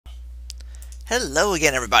Hello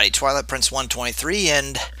again, everybody. Twilight Prince 123,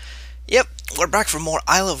 and yep, we're back for more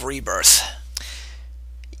Isle of Rebirth.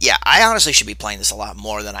 Yeah, I honestly should be playing this a lot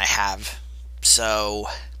more than I have, so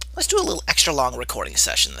let's do a little extra long recording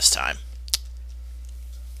session this time.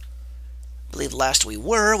 I believe last we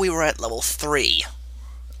were at level 3.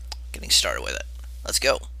 Getting started with it. Let's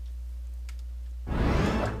go.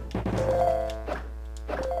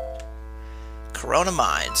 Goron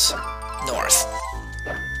Mines, north.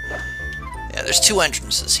 Yeah, there's two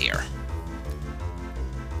entrances here.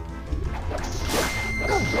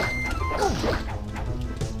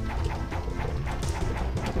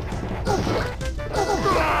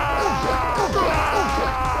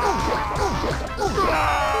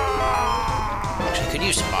 Actually, could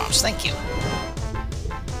use some bombs, thank you.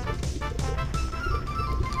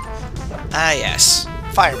 Ah, yes.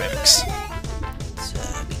 Fire mimics.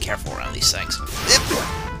 Let's be careful around these things.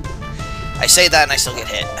 I say that and I still get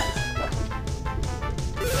hit.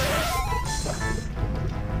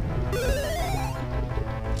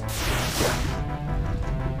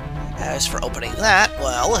 As for opening that,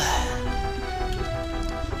 well,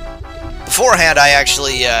 beforehand I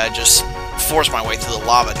actually just forced my way through the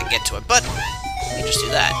lava to get to it, but we can just do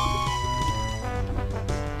that.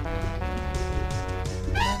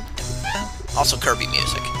 Also Kirby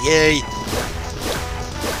music. Yay!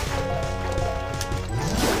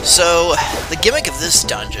 So, the gimmick of this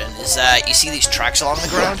dungeon is that you see these tracks along the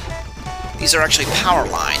ground? These are actually power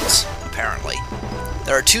lines, apparently.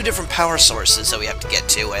 There are two different power sources that we have to get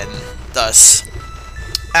to, and thus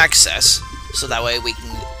access, so that way we can...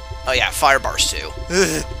 Oh yeah, fire bars too.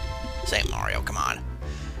 Same Mario, come on.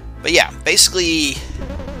 But yeah, basically,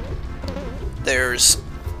 there's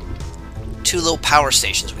two little power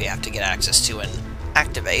stations we have to get access to and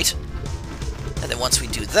activate. And then once we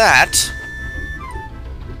do that,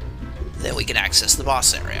 then we can access the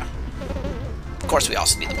boss area. Of course, we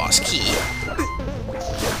also need the boss key.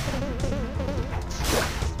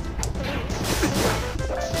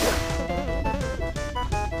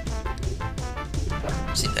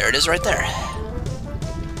 See, there it is right there.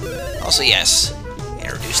 Also, yes,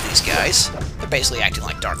 introduce these guys. They're basically acting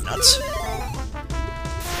like dark nuts.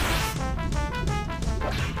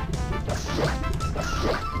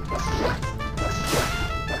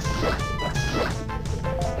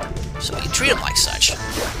 So we can treat them like such.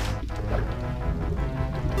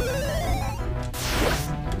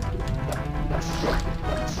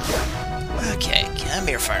 Okay, come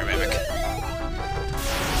here, Fire Mimic.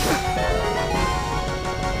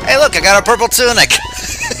 Hey, look, I got a purple tunic!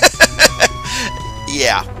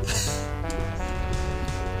 Yeah.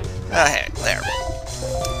 Hey, there.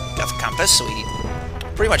 Got the compass, so we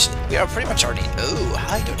are pretty much already... Ooh,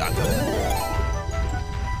 hi, Dodongo.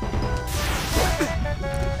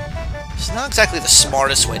 It's not exactly the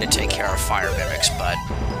smartest way to take care of fire mimics, but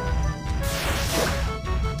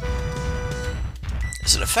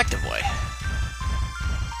it's an effective way.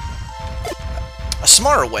 A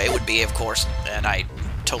smarter way would be, of course, and I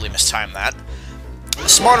totally mistimed that. A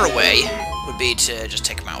smarter way would be to just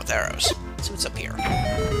take them out with arrows. Let's see what's up here.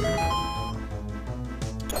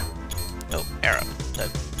 Oh, arrow.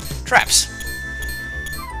 Traps.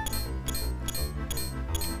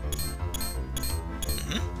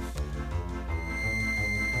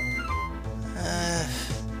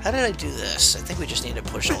 How did I do this? I think we just need to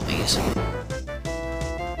push all these.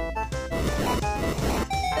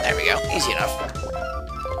 There we go. Easy enough.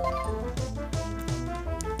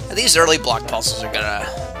 Now, these early block pulses are gonna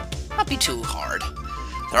not be too hard.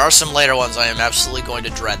 There are some later ones I am absolutely going to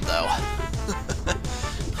dread, though.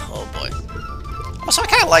 Oh boy. Also, I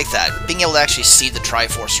kind of like that. Being able to actually see the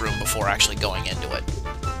Triforce room before actually going into it.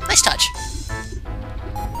 Nice touch.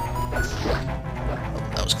 Oh,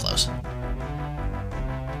 that was close.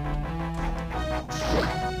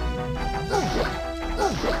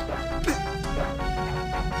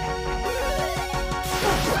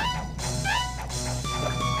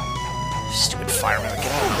 Stupid fire mimic,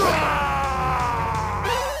 get out of the way.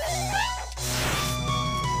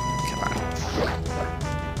 Come on.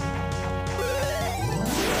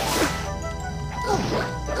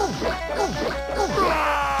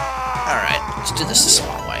 Alright, let's do this the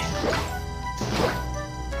small way.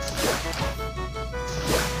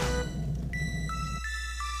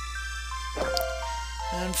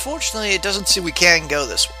 Unfortunately, it doesn't seem we can go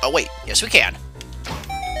this way. Oh wait, yes we can.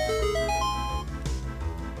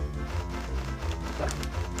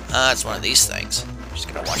 It's one of these things. Just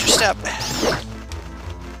gonna watch your step.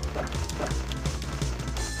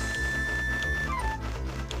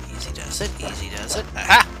 Easy does it, easy does it.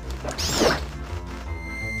 Aha!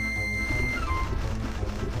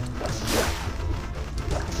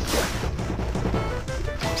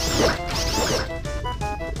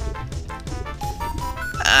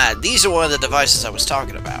 Yeah, these are one of the devices I was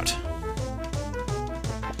talking about.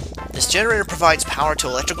 This generator provides power to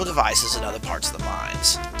electrical devices in other parts of the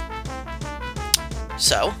mines.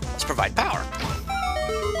 So, let's provide power.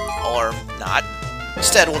 Or not.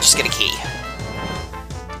 Instead, we'll just get a key.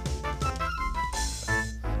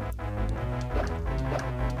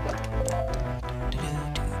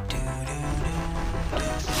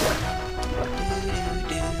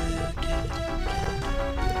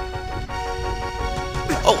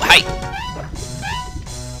 Oh, hey!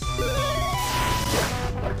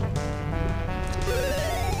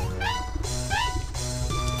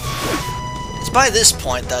 It's by this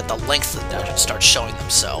point that the length of the dungeon starts showing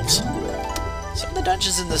themselves. Some of the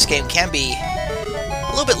dungeons in this game can be a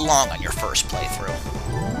little bit long on your first playthrough.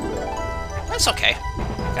 That's okay.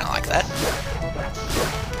 Kinda like that.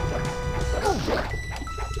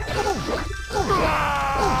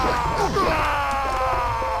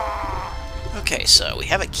 Okay, so we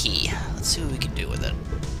have a key. Let's see what we can do with it.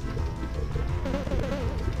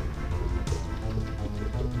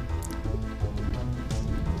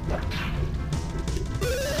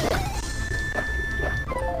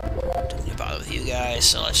 Don't need to bother with you guys,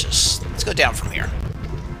 so let's go down from here.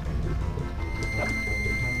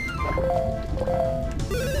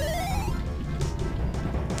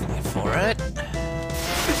 Wait for it.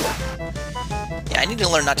 Yeah, I need to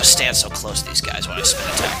learn not to stand so close to these guys when I spin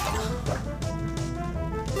attack them.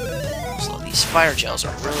 So these fire gels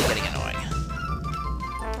are really getting annoying.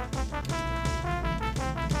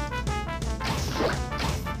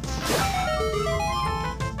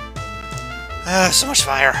 So much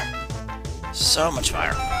fire. So much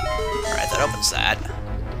fire. Alright, that opens that.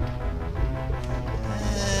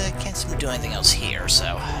 Can't seem to do anything else here,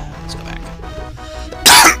 so let's go back.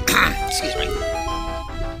 Excuse me.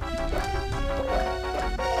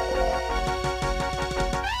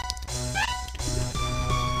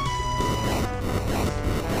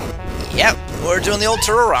 Yep, we're doing the old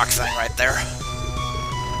Turtle Rock thing right there.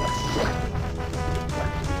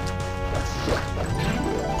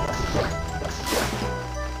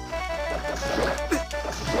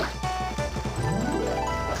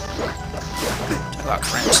 Talk about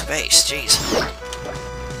cramped space, jeez.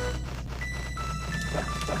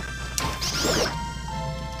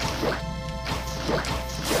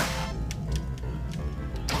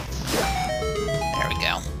 There we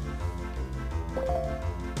go.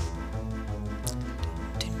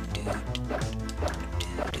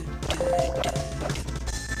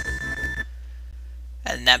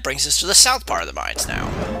 And that brings us to the south part of the mines now.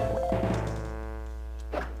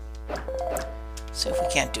 See if we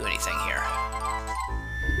can't do anything here.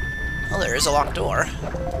 Well, there is a locked door.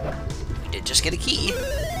 We did just get a key.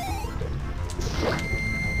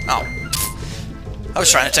 Oh. I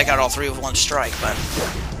was trying to take out all three with one strike, but...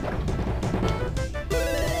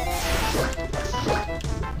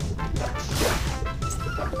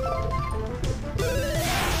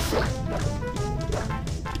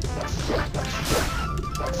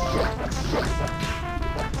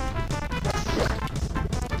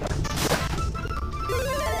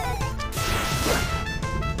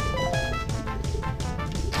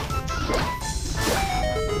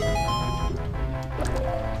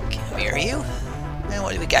 you? And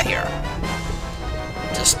what do we got here?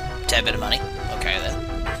 Just a tad bit of money. Okay, then.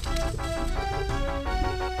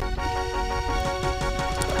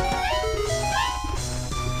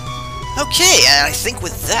 Okay, and I think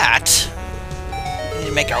with that, we need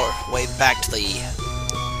to make our way back to the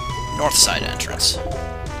north side entrance.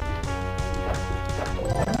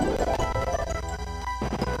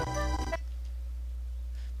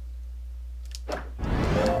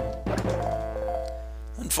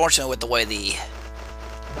 Unfortunately, with the way the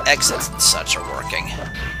exits and such are working,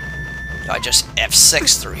 if I just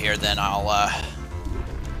F6 through here, then I'll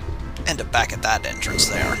end up back at that entrance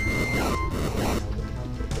there.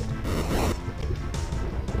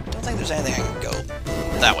 Don't think there's anything I can go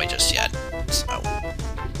that way just yet, so...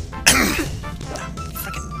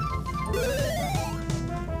 Frickin'...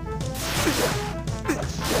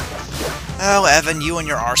 Oh, Evan, you and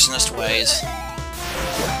your arsonist ways.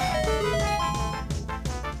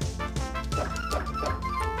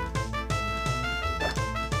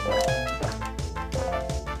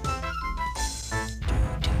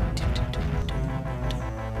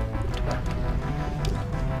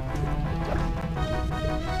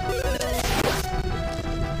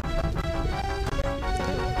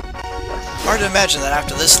 Hard to imagine that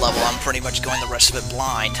after this level I'm pretty much going the rest of it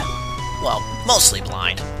blind. Well, mostly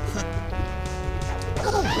blind.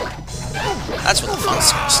 That's when the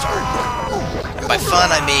fun's gonna start. And by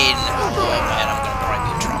fun I mean, oh man, I'm gonna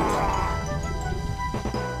probably be in trouble.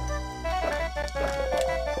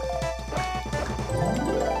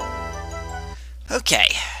 Okay.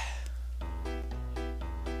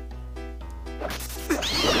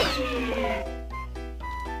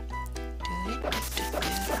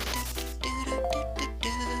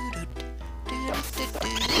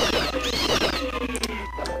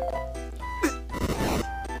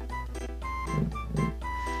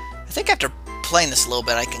 I think after playing this a little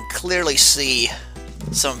bit, I can clearly see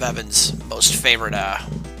some of Evan's most favorite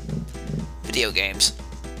video games.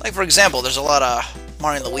 Like, for example, there's a lot of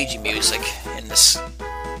Mario and Luigi music in this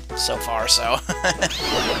so far, so...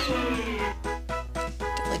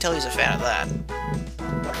 Definitely tell he's a fan of that.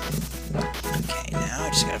 Okay, now I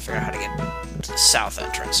just gotta figure out how to get to the south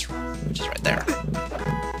entrance, which is right there.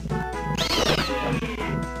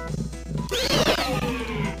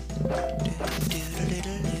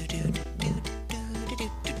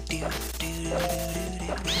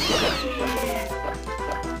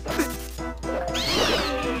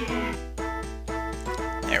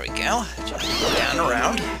 There we go. Just down and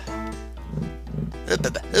around.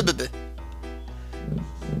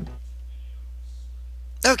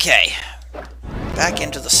 Okay. Back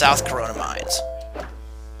into the South Goron Mines.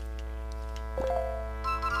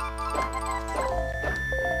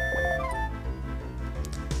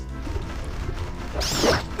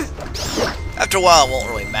 After a while, it won't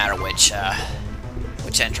really matter which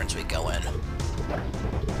entrance we go in.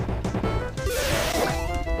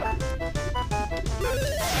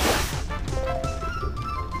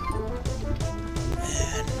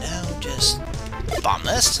 And now just bomb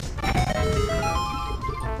this.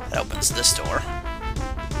 That opens this door.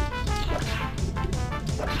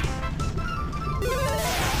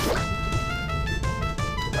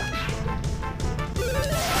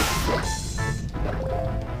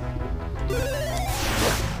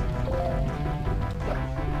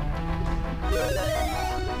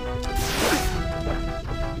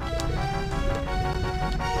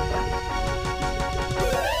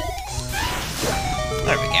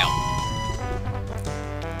 There we go.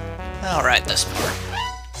 Alright, this part.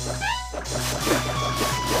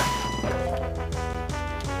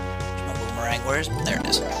 My boomerang, where's... There it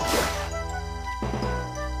is.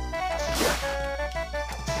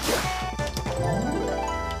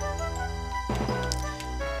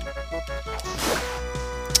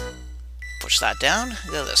 Push that down,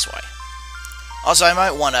 go this way. Also, I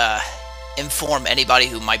might want to inform anybody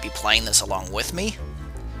who might be playing this along with me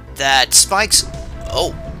that spikes...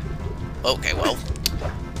 Oh. Okay, well,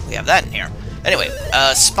 we have that in here. Anyway,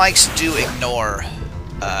 spikes do ignore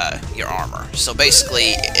your armor. So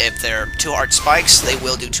basically, if they're 2 heart spikes, they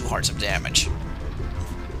will do 2 hearts of damage.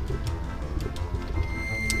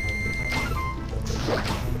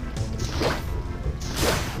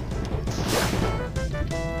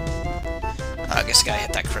 I guess I gotta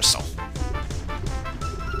hit that crystal.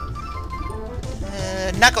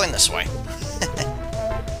 Not going this way.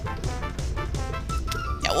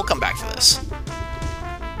 Yeah, we'll come back to this.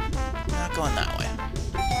 Not going that way.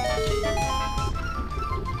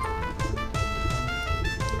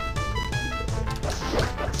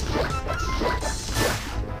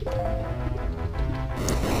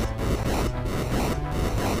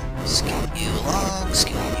 Skip you along,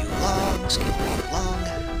 skip you along, skip you along.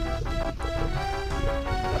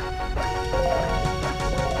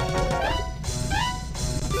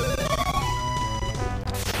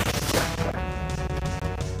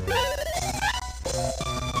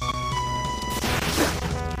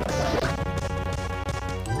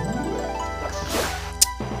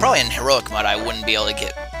 Probably in heroic mode I wouldn't be able to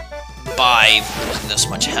get by losing this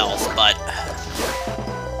much health, but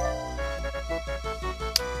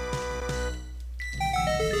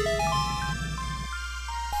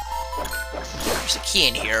there's a key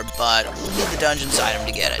in here, but we'll need the dungeon's item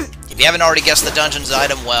to get it. If you haven't already guessed the dungeon's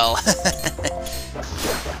item, well...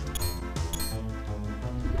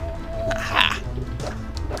 Aha!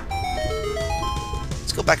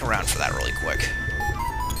 Let's go back around for that really quick.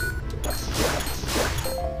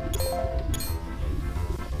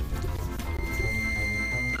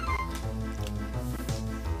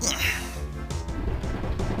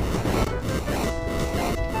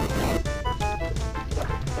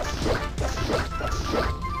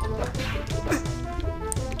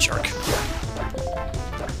 Jerk.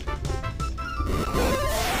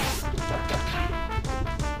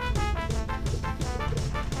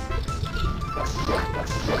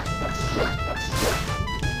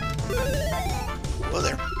 Whoa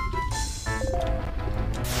there.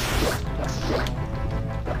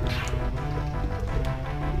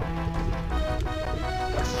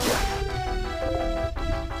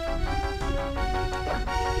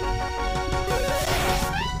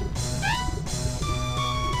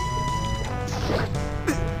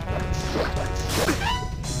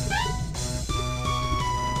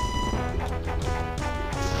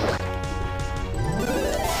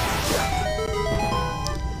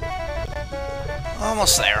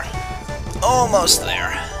 almost there. Almost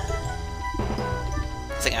there.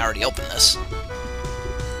 I think I already opened this.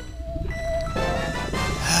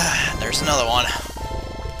 There's another one.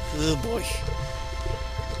 Oh boy.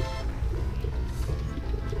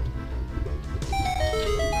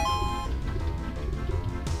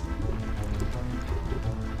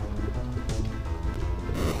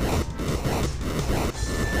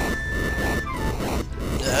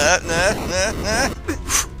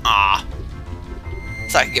 Ah.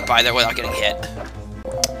 Thought I could get by there without getting hit.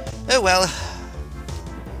 Oh well.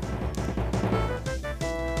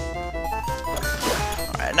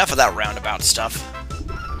 Alright, enough of that roundabout stuff.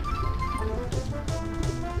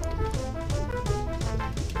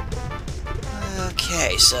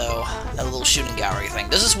 Okay, so that little shooting gallery thing.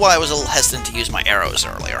 This is why I was a little hesitant to use my arrows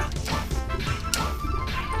earlier.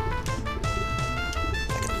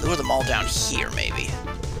 I can lure them all down here, maybe.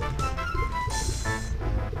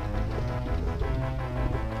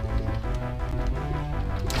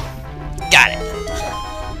 Got it.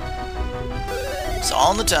 It's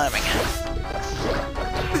all in the timing.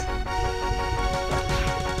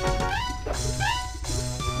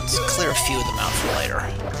 Let's clear a few of them out for later.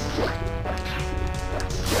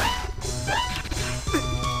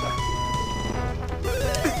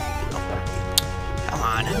 Come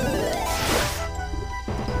on.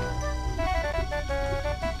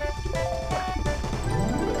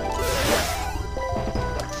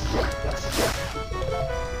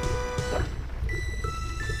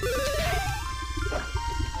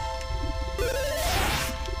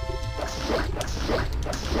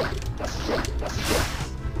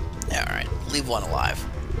 Alright, leave one alive.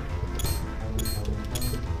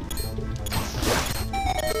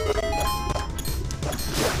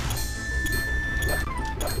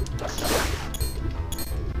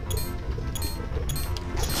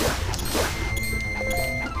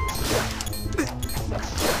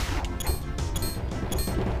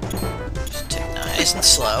 Just take nice and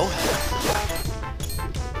slow.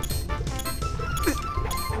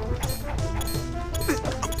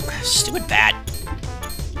 Stupid bat.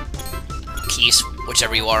 Keys,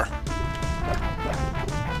 whichever you are.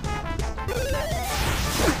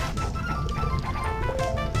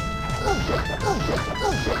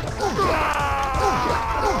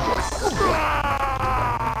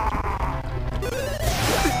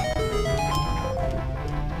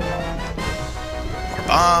 More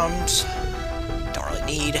bombs. Don't really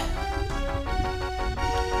need.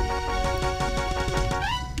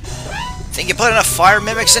 Think you put enough fire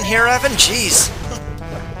mimics in here, Evan? Jeez.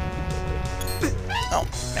 Oh,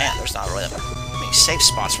 man, there's not really many safe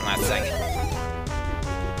spots from that thing.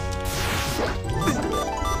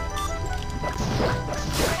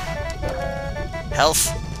 Health.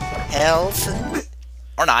 Health.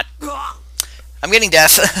 Or not. I'm getting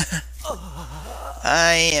death.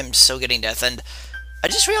 I am so getting death, and I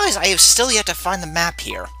just realized I have still yet to find the map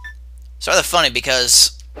here. It's rather funny,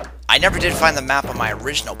 because I never did find the map on my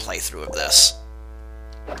original playthrough of this.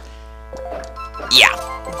 Yeah.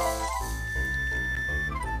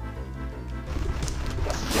 I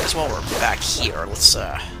guess while we're back here, let's take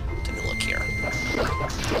a look here.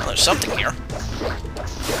 Well, there's something here.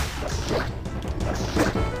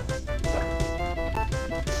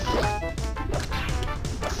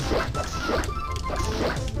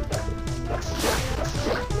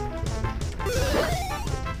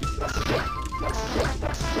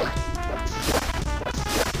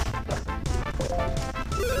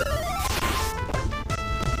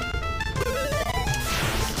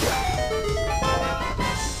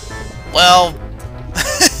 Well,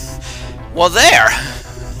 well, there.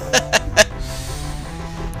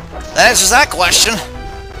 That answers that question.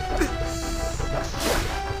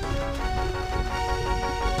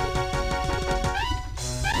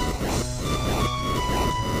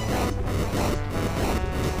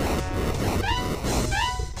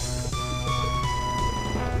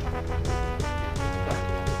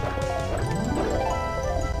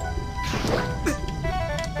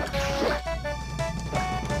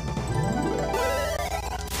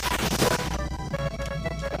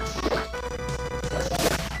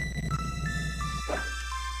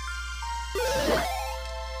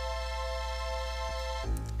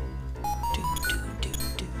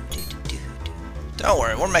 Don't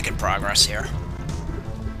worry, we're making progress here.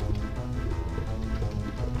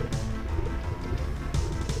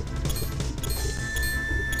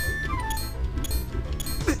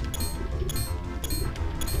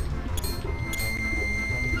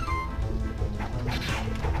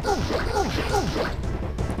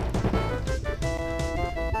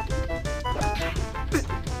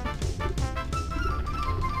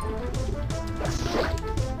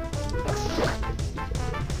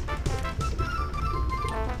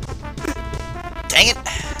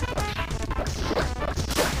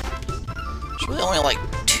 only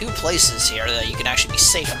like 2 places here that you can actually be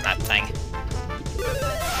safe in that thing.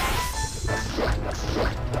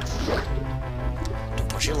 Don't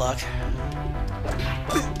push your luck.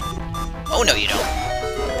 Oh, no, you don't.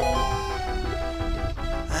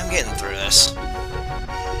 I'm getting through this.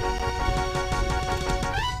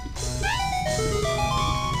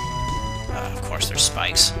 Of course, there's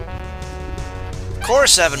spikes. Core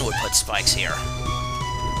 7 would put spikes here.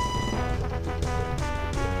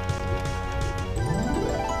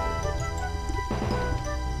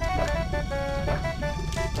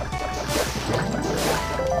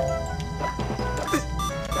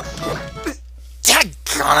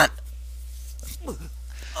 Daggone it!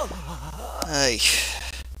 Ay.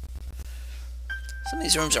 Some of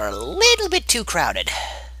these rooms are a little bit too crowded.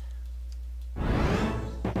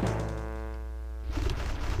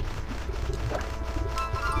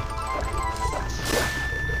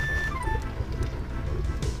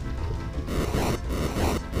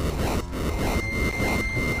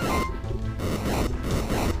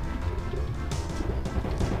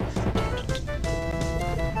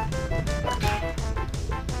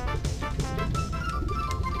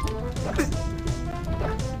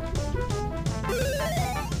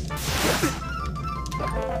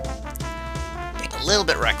 Being a little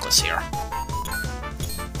bit reckless here.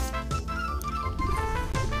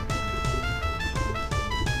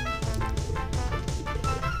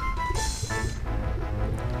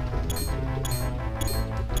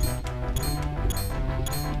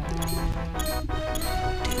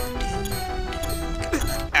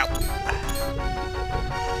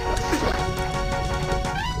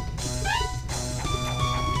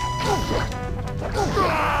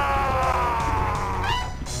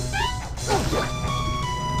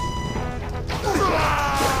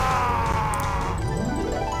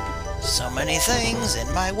 So many things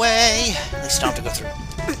in my way. At least I don't have to go through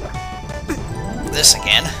this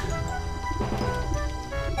again.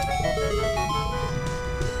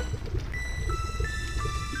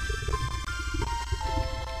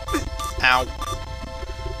 Ow.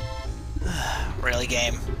 Really,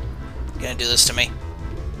 game? You gonna do this to me?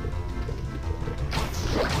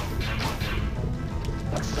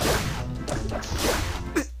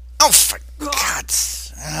 Oh, for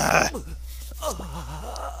God's...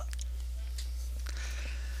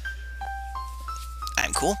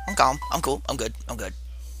 I'm cool. I'm calm. I'm cool. I'm good. I'm good.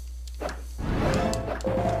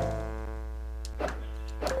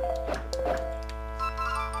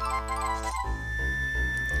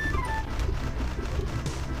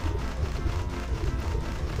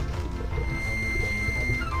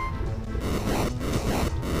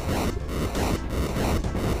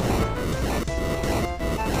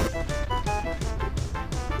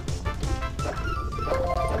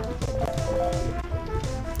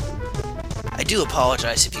 I do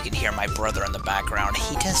apologize if you can hear my brother in the background.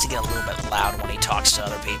 He tends to get a little bit loud when he talks to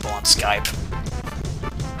other people on Skype.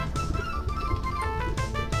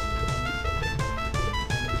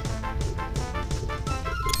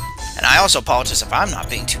 And I also apologize if I'm not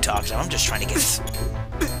being too talkative. I'm just trying to get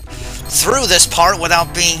through this part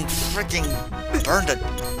without being freaking burned to...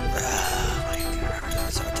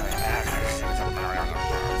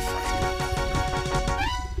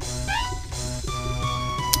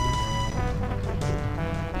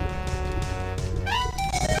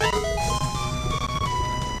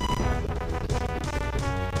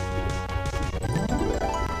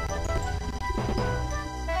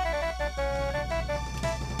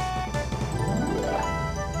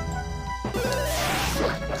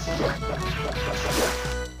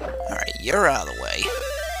 Alright, you're out of the way.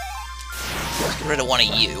 Let's get rid of one of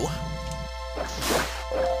you.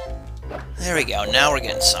 There we go, now we're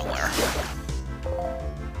getting somewhere.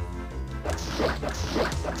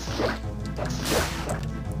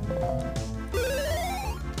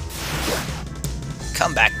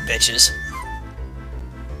 Come back, bitches.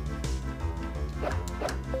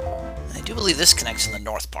 I do believe this connects to the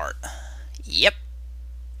north part. Yep.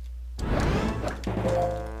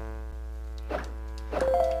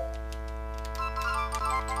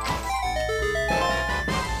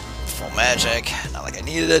 Full magic. Not like I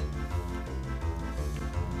needed it.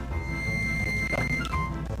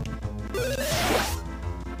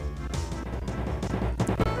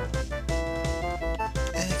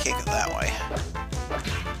 And it can't go that way.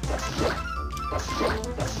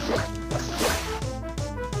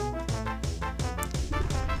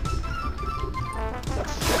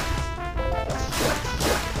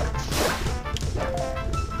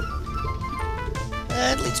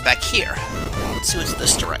 And it leads back here. Let's see what's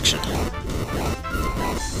this direction.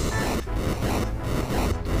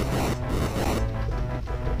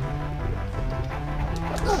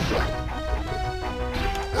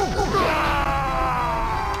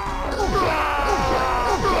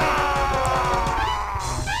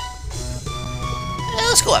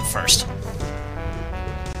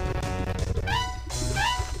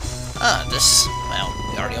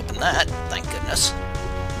 this.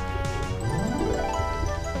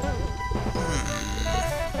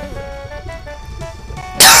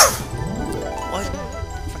 What?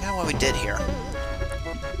 I forgot what we did here.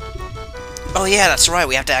 Oh yeah, that's right,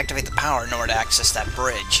 we have to activate the power in order to access that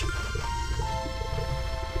bridge.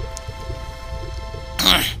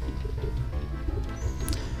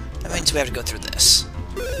 That means we have to go through this.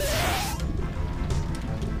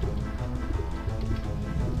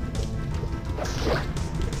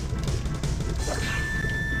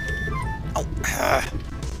 Oh,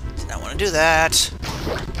 did not want to do that.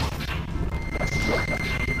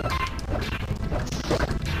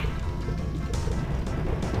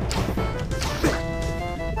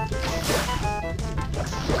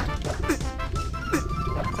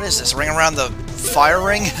 What is this? Ring around the fire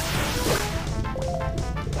ring?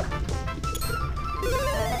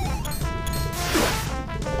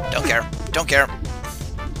 Don't care. Don't care.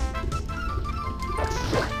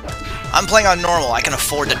 I'm playing on normal. I can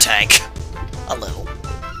afford to tank. A little.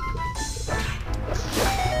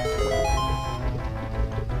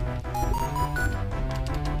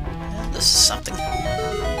 Well, this is something. Now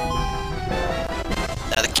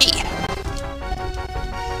the key.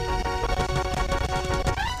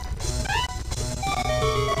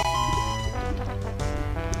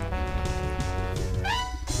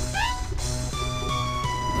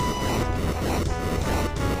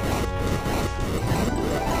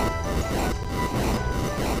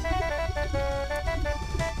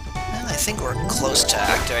 I think we're close to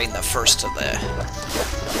activating the first of the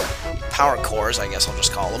power cores, I guess I'll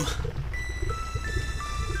just call them.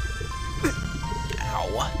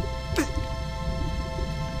 Ow.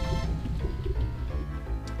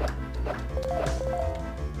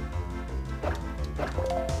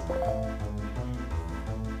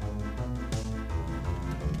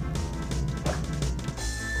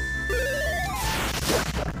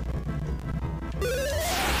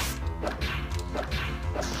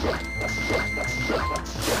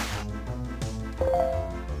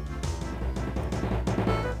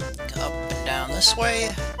 Up and down this way.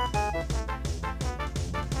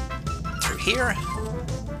 Through here.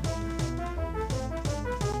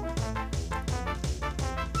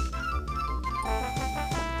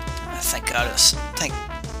 Thank goddess.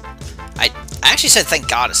 I actually said thank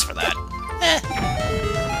goddess for that.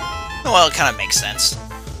 Well, it kind of makes sense.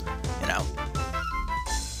 You know.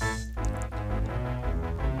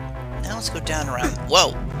 Now let's go down around.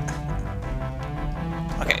 Whoa!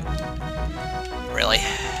 Okay. Really?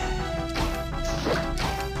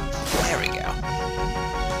 There we go.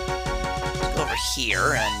 Let's go over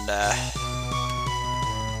here and,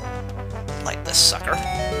 light this sucker.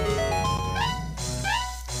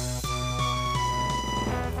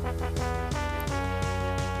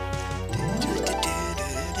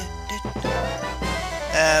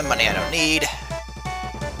 Money I don't need.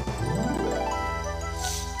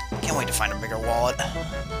 Can't wait to find a bigger wallet.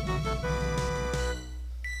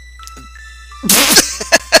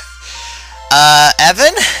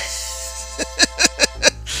 Evan?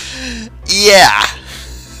 Yeah.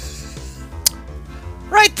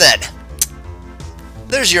 Right then.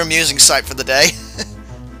 There's your amusing sight for the day.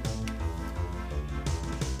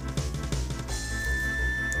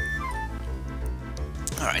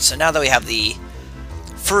 Alright, so now that we have the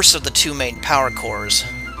first of the two main power cores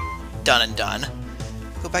done and done,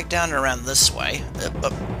 go back down and around this way.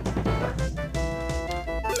 Up.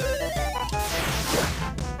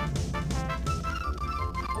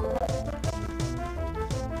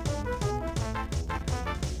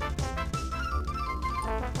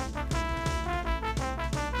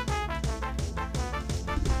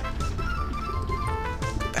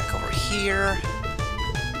 Back over here.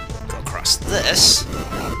 Go across this.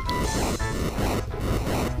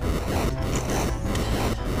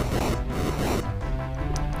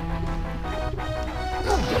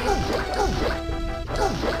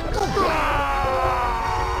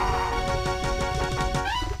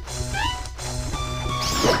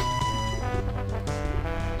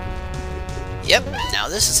 Yep, now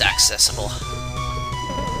this is accessible.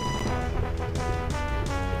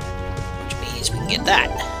 Which means we can get that.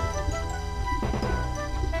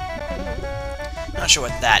 Not sure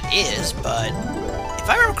what that is, but if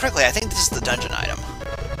I remember correctly, I think this is the dungeon item.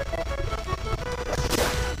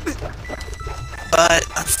 But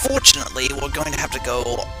unfortunately, we're going to have to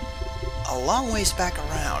go a long ways back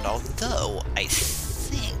around, although I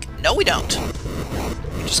think... No, we don't.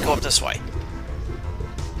 We just go up this way.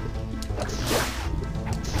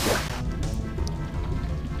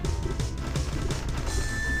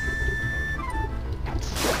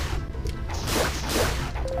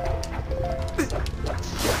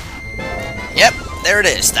 Yep, there it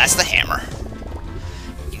is. That's the hammer.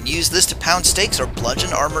 use this to pound stakes or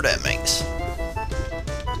bludgeon armored enemies.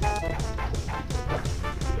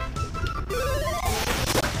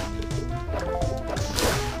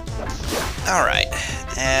 Alright,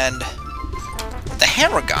 and with the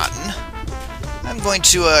hammer gotten, I'm going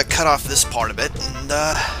to cut off this part of it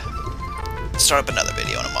and start up another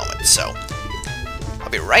video in a moment. So, I'll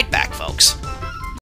be right back, folks.